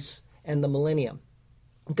 grace, and the millennium.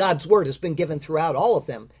 God's Word has been given throughout all of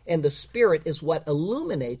them, and the Spirit is what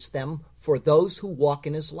illuminates them for those who walk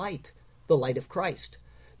in His light, the light of Christ.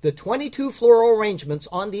 The 22 floral arrangements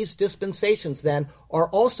on these dispensations, then, are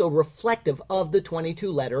also reflective of the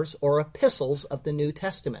 22 letters or epistles of the New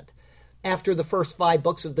Testament. After the first 5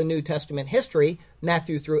 books of the New Testament history,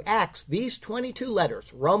 Matthew through Acts, these 22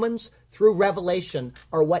 letters, Romans through Revelation,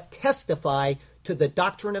 are what testify to the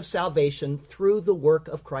doctrine of salvation through the work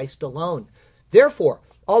of Christ alone. Therefore,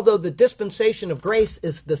 although the dispensation of grace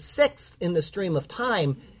is the 6th in the stream of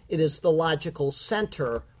time, it is the logical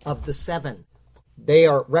center of the 7. They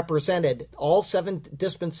are represented, all 7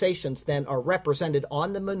 dispensations then are represented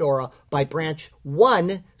on the menorah by branch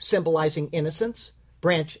 1 symbolizing innocence,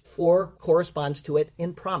 branch 4 corresponds to it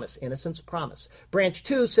in promise, innocence, promise. Branch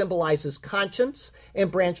 2 symbolizes conscience,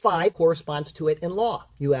 and branch 5 corresponds to it in law.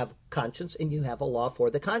 You have conscience and you have a law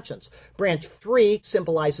for the conscience. Branch 3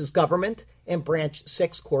 symbolizes government, and branch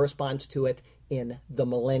 6 corresponds to it in the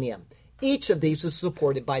millennium. Each of these is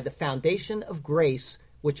supported by the foundation of grace,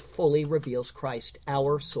 which fully reveals Christ,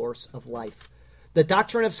 our source of life. The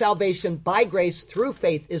doctrine of salvation by grace through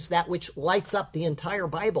faith is that which lights up the entire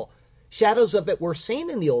Bible. Shadows of it were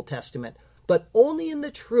seen in the Old Testament, but only in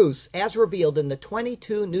the truths as revealed in the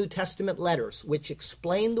 22 New Testament letters, which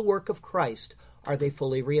explain the work of Christ, are they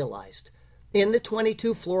fully realized. In the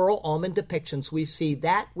 22 floral almond depictions, we see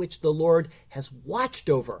that which the Lord has watched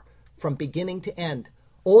over from beginning to end.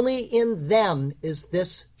 Only in them is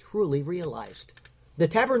this truly realized. The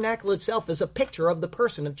tabernacle itself is a picture of the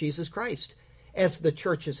person of Jesus Christ. As the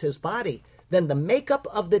church is His body, then the makeup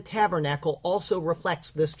of the tabernacle also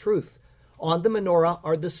reflects this truth. On the menorah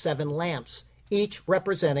are the 7 lamps, each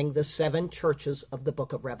representing the 7 churches of the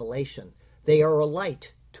book of Revelation. They are a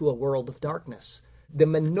light to a world of darkness. The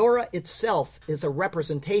menorah itself is a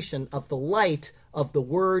representation of the light of the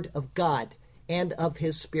Word of God and of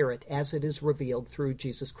His Spirit as it is revealed through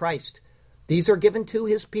Jesus Christ. These are given to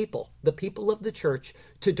His people, the people of the church,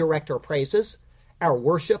 to direct our praises, our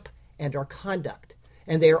worship, and our conduct.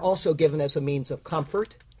 And they are also given as a means of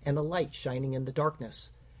comfort and a light shining in the darkness.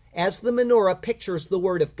 As the menorah pictures the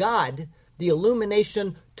Word of God, the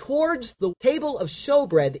illumination towards the table of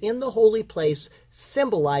showbread in the holy place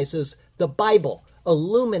symbolizes the Bible,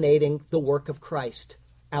 illuminating the work of Christ,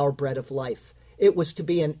 our bread of life. It was to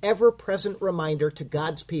be an ever-present reminder to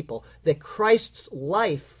God's people that Christ's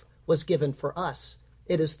life was given for us.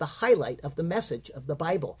 It is the highlight of the message of the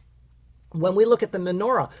Bible. When we look at the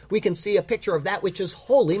menorah, we can see a picture of that which is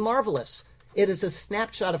wholly marvelous. It is a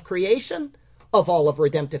snapshot of creation, of all of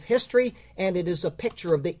redemptive history, and it is a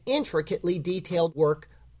picture of the intricately detailed work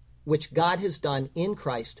which God has done in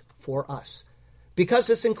Christ for us. Because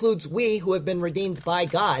this includes we who have been redeemed by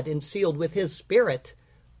God and sealed with His Spirit,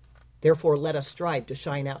 therefore let us strive to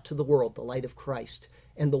shine out to the world the light of Christ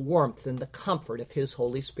and the warmth and the comfort of His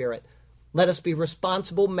Holy Spirit. Let us be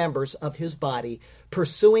responsible members of His body,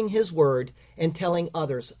 pursuing His word and telling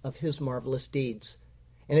others of His marvelous deeds.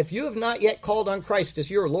 And if you have not yet called on Christ as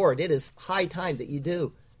your Lord, it is high time that you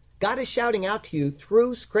do. God is shouting out to you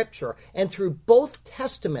through Scripture and through both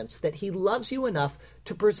Testaments that He loves you enough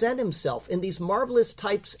to present Himself in these marvelous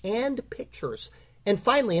types and pictures, and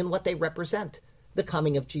finally in what they represent, the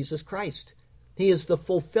coming of Jesus Christ. He is the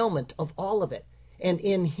fulfillment of all of it. And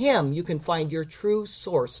in him, you can find your true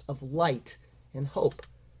source of light and hope.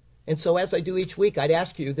 And so as I do each week, I'd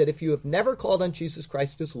ask you that if you have never called on Jesus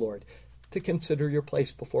Christ as Lord, to consider your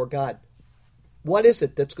place before God. What is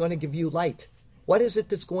it that's going to give you light? What is it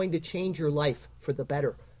that's going to change your life for the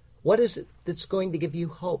better? What is it that's going to give you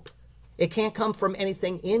hope? It can't come from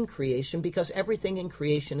anything in creation because everything in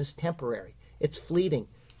creation is temporary. It's fleeting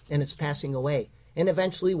and it's passing away. And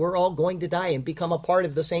eventually we're all going to die and become a part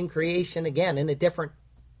of the same creation again in a different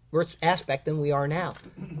aspect than we are now.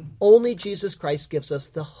 Only Jesus Christ gives us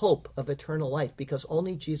the hope of eternal life because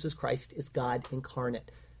only Jesus Christ is God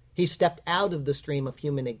incarnate. He stepped out of the stream of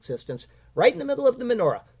human existence right in the middle of the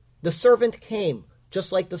menorah. The servant came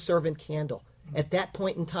just like the servant candle at that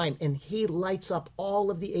point in time, and he lights up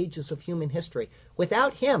all of the ages of human history.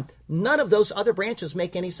 Without him, none of those other branches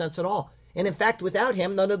make any sense at all. And in fact, without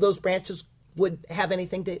him, none of those branches would have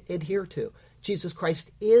anything to adhere to. Jesus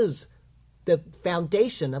Christ is the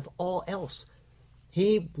foundation of all else.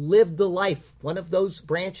 He lived the life, one of those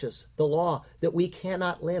branches, the law, that we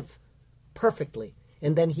cannot live perfectly.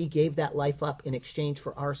 And then he gave that life up in exchange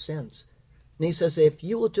for our sins. And he says, if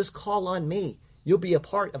you will just call on me, you'll be a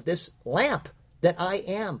part of this lamp that I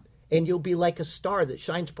am. And you'll be like a star that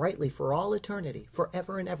shines brightly for all eternity,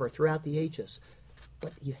 forever and ever, throughout the ages.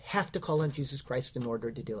 But you have to call on Jesus Christ in order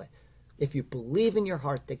to do it. If you believe in your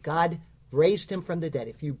heart that God raised him from the dead,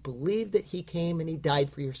 if you believe that he came and he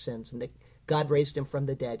died for your sins and that God raised him from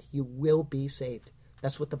the dead, you will be saved.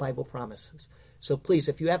 That's what the Bible promises. So please,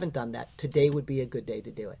 if you haven't done that, today would be a good day to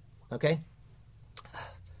do it. Okay?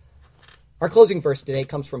 Our closing verse today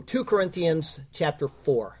comes from 2 Corinthians chapter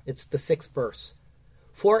 4. It's the 6th verse.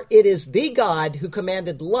 For it is the God who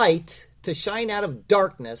commanded light to shine out of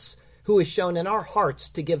darkness, who is shown in our hearts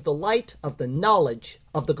to give the light of the knowledge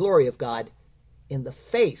of the glory of God in the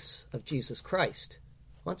face of Jesus Christ.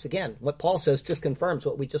 Once again, what Paul says just confirms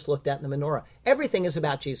what we just looked at in the menorah. Everything is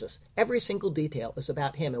about Jesus. Every single detail is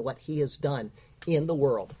about him and what he has done in the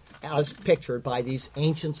world, as pictured by these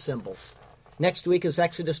ancient symbols. Next week is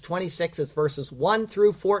Exodus 26, it's verses 1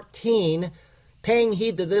 through 14. Paying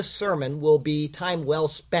heed to this sermon will be time well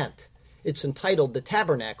spent. It's entitled The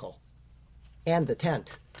Tabernacle and the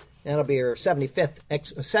Tent. That'll be your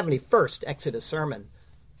 71st Exodus sermon.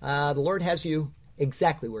 The Lord has you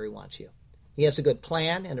exactly where he wants you. He has a good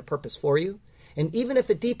plan and a purpose for you. And even if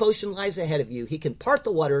a deep ocean lies ahead of you, he can part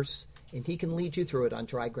the waters and he can lead you through it on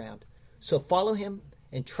dry ground. So follow him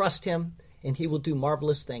and trust him, and he will do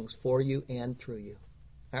marvelous things for you and through you.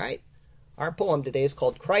 All right? Our poem today is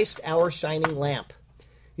called Christ, Our Shining Lamp.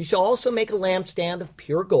 You shall also make a lampstand of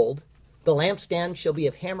pure gold. The lampstand shall be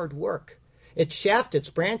of hammered work. Its shaft, its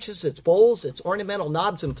branches, its bowls, its ornamental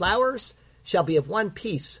knobs and flowers shall be of one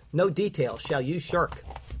piece. No detail shall you shirk.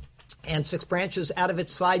 And 6 branches out of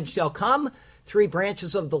its side shall come, 3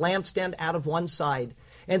 branches of the lampstand out of one side,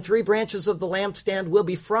 and 3 branches of the lampstand will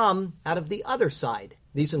be from out of the other side.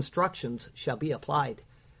 These instructions shall be applied.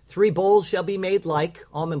 3 bowls shall be made like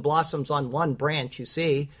almond blossoms on one branch, you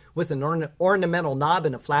see, with an ornamental knob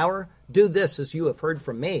and a flower. Do this as you have heard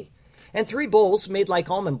from me. And 3 bowls made like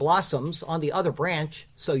almond blossoms on the other branch,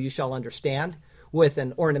 so you shall understand, with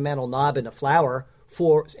an ornamental knob and a flower,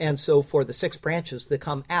 for the 6 branches that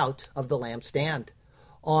come out of the lampstand.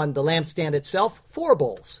 On the lampstand itself, 4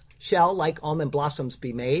 bowls shall like almond blossoms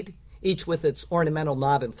be made, each with its ornamental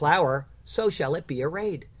knob and flower, so shall it be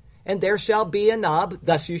arrayed. And there shall be a knob,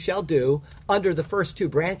 thus you shall do, under the first 2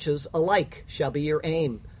 branches alike shall be your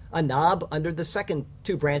aim, a knob under the second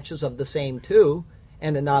 2 branches of the same 2,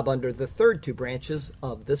 and a knob under the third 2 branches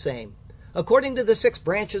of the same. According to the 6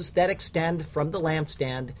 branches that extend from the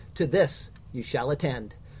lampstand, to this you shall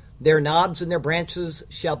attend. Their knobs and their branches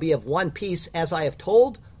shall be of one piece, as I have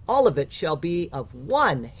told. All of it shall be of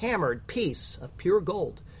one hammered piece of pure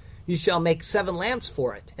gold. You shall make 7 lamps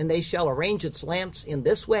for it, and they shall arrange its lamps in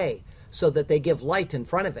this way, so that they give light in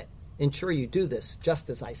front of it. Ensure you do this, just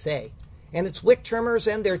as I say. And its wick trimmers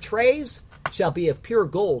and their trays shall be of pure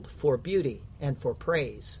gold for beauty and for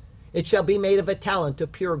praise. It shall be made of a talent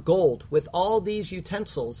of pure gold. With all these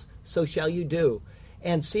utensils, so shall you do.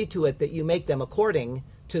 And see to it that you make them according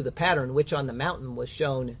to the pattern which on the mountain was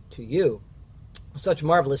shown to you. Such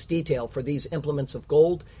marvelous detail for these implements of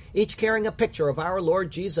gold, each carrying a picture of our Lord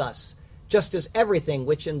Jesus, just as everything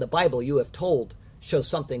which in the Bible you have told shows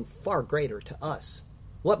something far greater to us.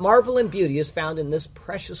 What marvel and beauty is found in this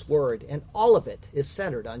precious word, and all of it is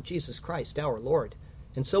centered on Jesus Christ our Lord.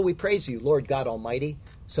 And so we praise you, Lord God Almighty,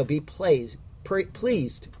 so be pleased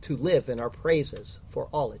to live in our praises for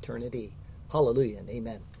all eternity. Hallelujah and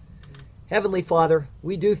amen. Heavenly Father,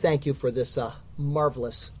 we do thank you for this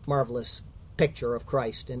marvelous, marvelous picture of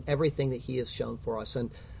Christ and everything that he has shown for us.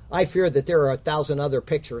 And I fear that there are 1,000 other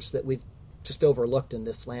pictures that we've just overlooked in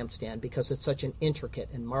this lampstand because it's such an intricate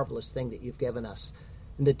and marvelous thing that you've given us.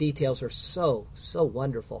 And the details are so, so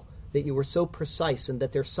wonderful, that you were so precise, and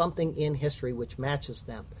that there's something in history which matches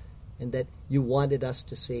them and that you wanted us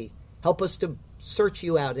to see. Help us to search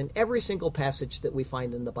you out in every single passage that we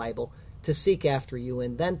find in the Bible, to seek after you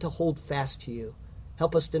and then to hold fast to you.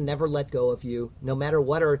 Help us to never let go of you, no matter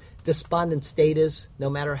what our despondent state is, no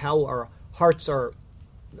matter how our hearts are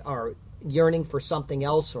yearning for something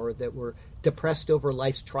else, or that we're depressed over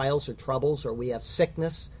life's trials or troubles, or we have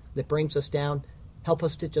sickness that brings us down. Help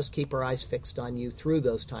us to just keep our eyes fixed on you through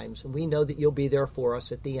those times. And we know that you'll be there for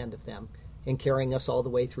us at the end of them and carrying us all the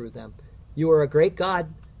way through them. You are a great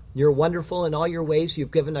God. You're wonderful in all your ways.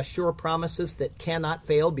 You've given us sure promises that cannot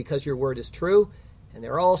fail because your word is true. And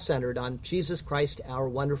they're all centered on Jesus Christ, our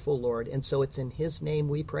wonderful Lord. And so it's in his name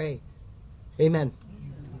we pray. Amen.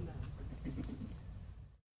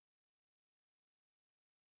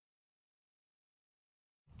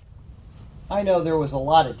 I know there was a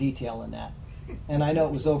lot of detail in that, and I know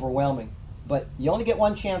it was overwhelming, but you only get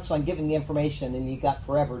one chance on giving the information, and you got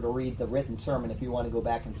forever to read the written sermon if you want to go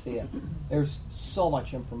back and see it. There's so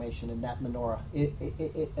much information in that menorah.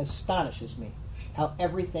 It astonishes me how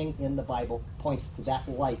everything in the Bible points to that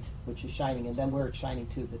light which is shining, and then where it's shining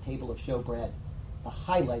to, the table of showbread, the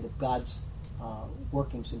highlight of God's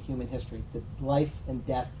workings in human history, the life and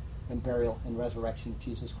death and burial and resurrection of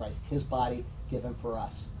Jesus Christ, his body given for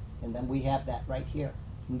us. And then we have that right here.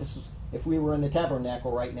 And this is, if we were in the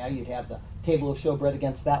tabernacle right now, you'd have the table of showbread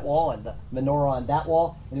against that wall and the menorah on that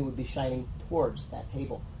wall, and it would be shining towards that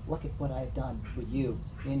table. Look at what I have done for you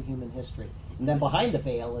in human history. And then behind the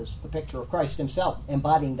veil is the picture of Christ himself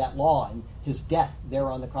embodying that law and his death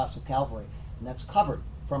there on the cross of Calvary. And that's covered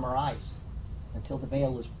from our eyes until the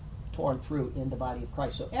veil is torn through in the body of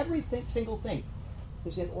Christ. So every single thing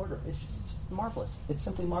is in order. It's marvelous. It's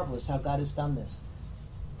simply marvelous how God has done this.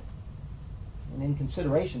 And in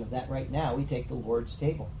consideration of that right now, we take the Lord's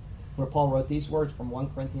table, where Paul wrote these words from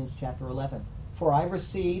 1 Corinthians chapter 11. For I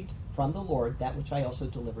received from the Lord that which I also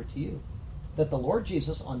delivered to you, that the Lord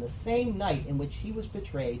Jesus, on the same night in which he was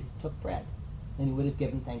betrayed, took bread, and he would have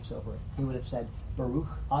given thanks over it. He would have said, Baruch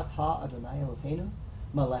atah Adonai Eloheinu,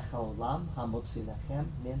 melech haolam hamotzi lechem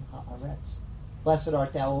min haaretz. Blessed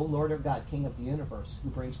art thou, O Lord our God, King of the universe, who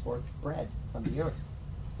brings forth bread from the earth.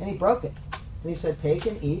 And he broke it. And he said, take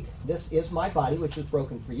and eat. This is my body, which is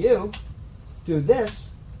broken for you. Do this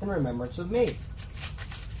in remembrance of me.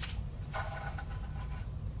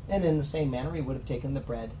 And in the same manner, he would have taken the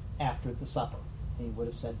bread after the supper. And he would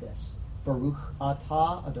have said this, Baruch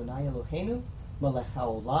atah Adonai Eloheinu, melech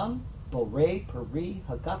haolam, borei peri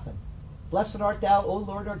hagafen. Blessed art thou, O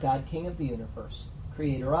Lord our God, King of the universe,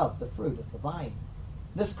 creator of the fruit of the vine.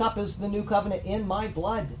 This cup is the new covenant in my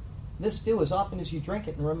blood. This do as often as you drink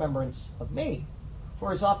it in remembrance of me.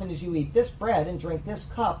 For as often as you eat this bread and drink this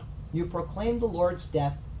cup, you proclaim the Lord's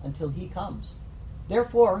death until he comes.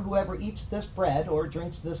 Therefore, whoever eats this bread or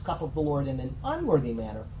drinks this cup of the Lord in an unworthy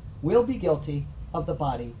manner will be guilty of the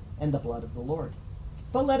body and the blood of the Lord.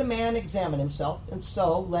 But let a man examine himself, and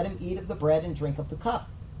so let him eat of the bread and drink of the cup.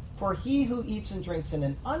 For he who eats and drinks in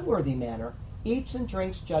an unworthy manner eats and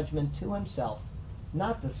drinks judgment to himself,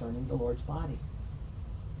 not discerning the Lord's body.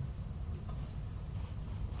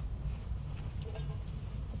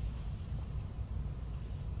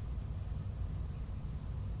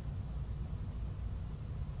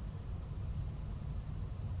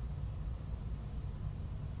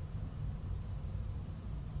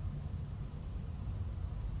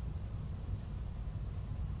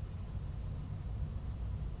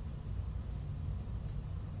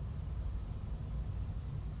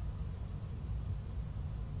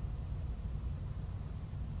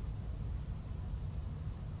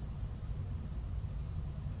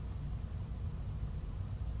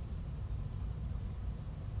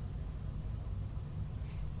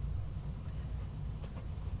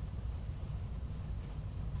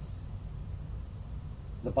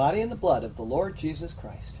 The body and the blood of the Lord Jesus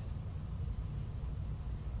Christ.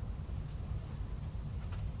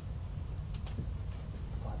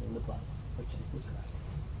 The body and the blood of Jesus Christ.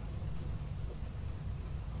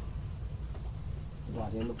 The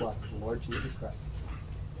body and the blood of the Lord Jesus Christ.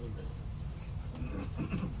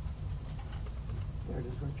 There it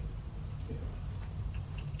is, right?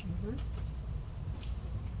 Mm-hmm.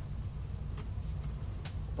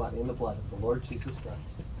 The body and the blood of the Lord Jesus Christ.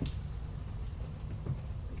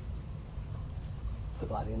 The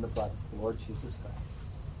body and the blood of the Lord Jesus Christ.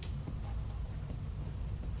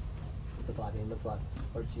 The body and the blood of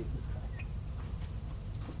the Lord Jesus Christ.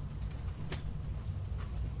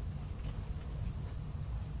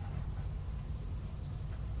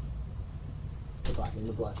 The body and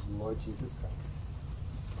the blood of the Lord Jesus Christ.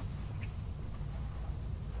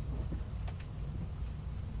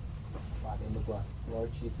 The body and the blood of the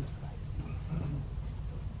Lord Jesus Christ.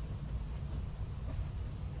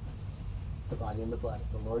 The body and the blood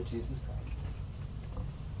of the Lord Jesus Christ.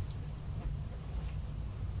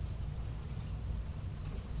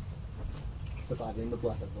 The body and the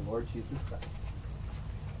blood of the Lord Jesus Christ.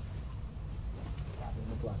 The body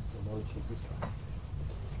and the blood of the Lord Jesus Christ.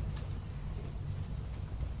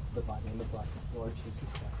 The body and the blood of the Lord Jesus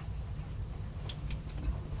Christ.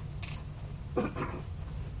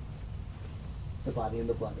 The body and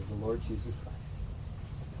the blood of the Lord Jesus Christ.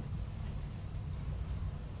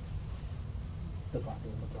 The body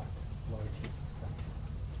and the blood of the Lord Jesus Christ.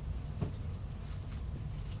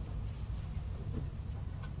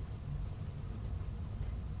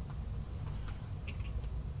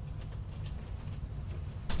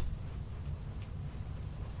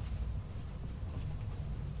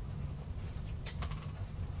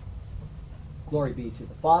 Glory be to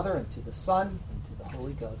the Father, and to the Son, and to the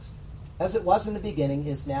Holy Ghost, as it was in the beginning,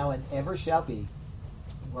 is now, and ever shall be,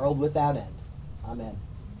 world without end. Amen.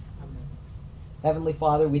 Amen. Heavenly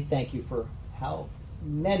Father, we thank you for how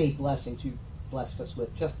many blessings you've blessed us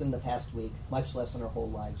with just in the past week, much less in our whole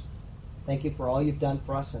lives. Thank you for all you've done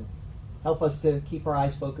for us, and help us to keep our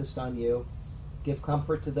eyes focused on you. Give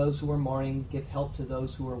comfort to those who are mourning, give help to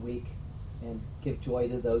those who are weak, and give joy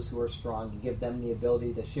to those who are strong, and give them the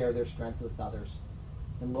ability to share their strength with others.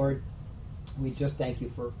 And Lord, we just thank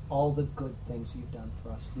you for all the good things you've done for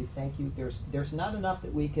us. We thank you. There's not enough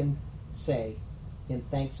that we can say in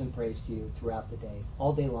thanks and praise to you throughout the day.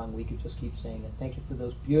 All day long we could just keep saying it. Thank you for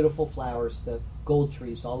those beautiful flowers, the gold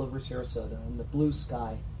trees all over Sarasota, and the blue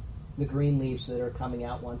sky, the green leaves that are coming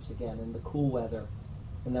out once again, and the cool weather.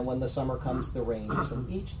 And then when the summer comes, the rains.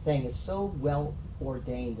 And each thing is so well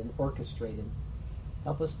ordained and orchestrated.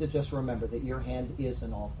 Help us to just remember that your hand is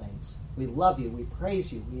in all things. We love you, we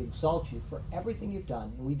praise you, we exalt you for everything you've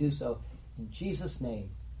done, and we do so in Jesus'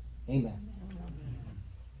 name. Amen. Amen.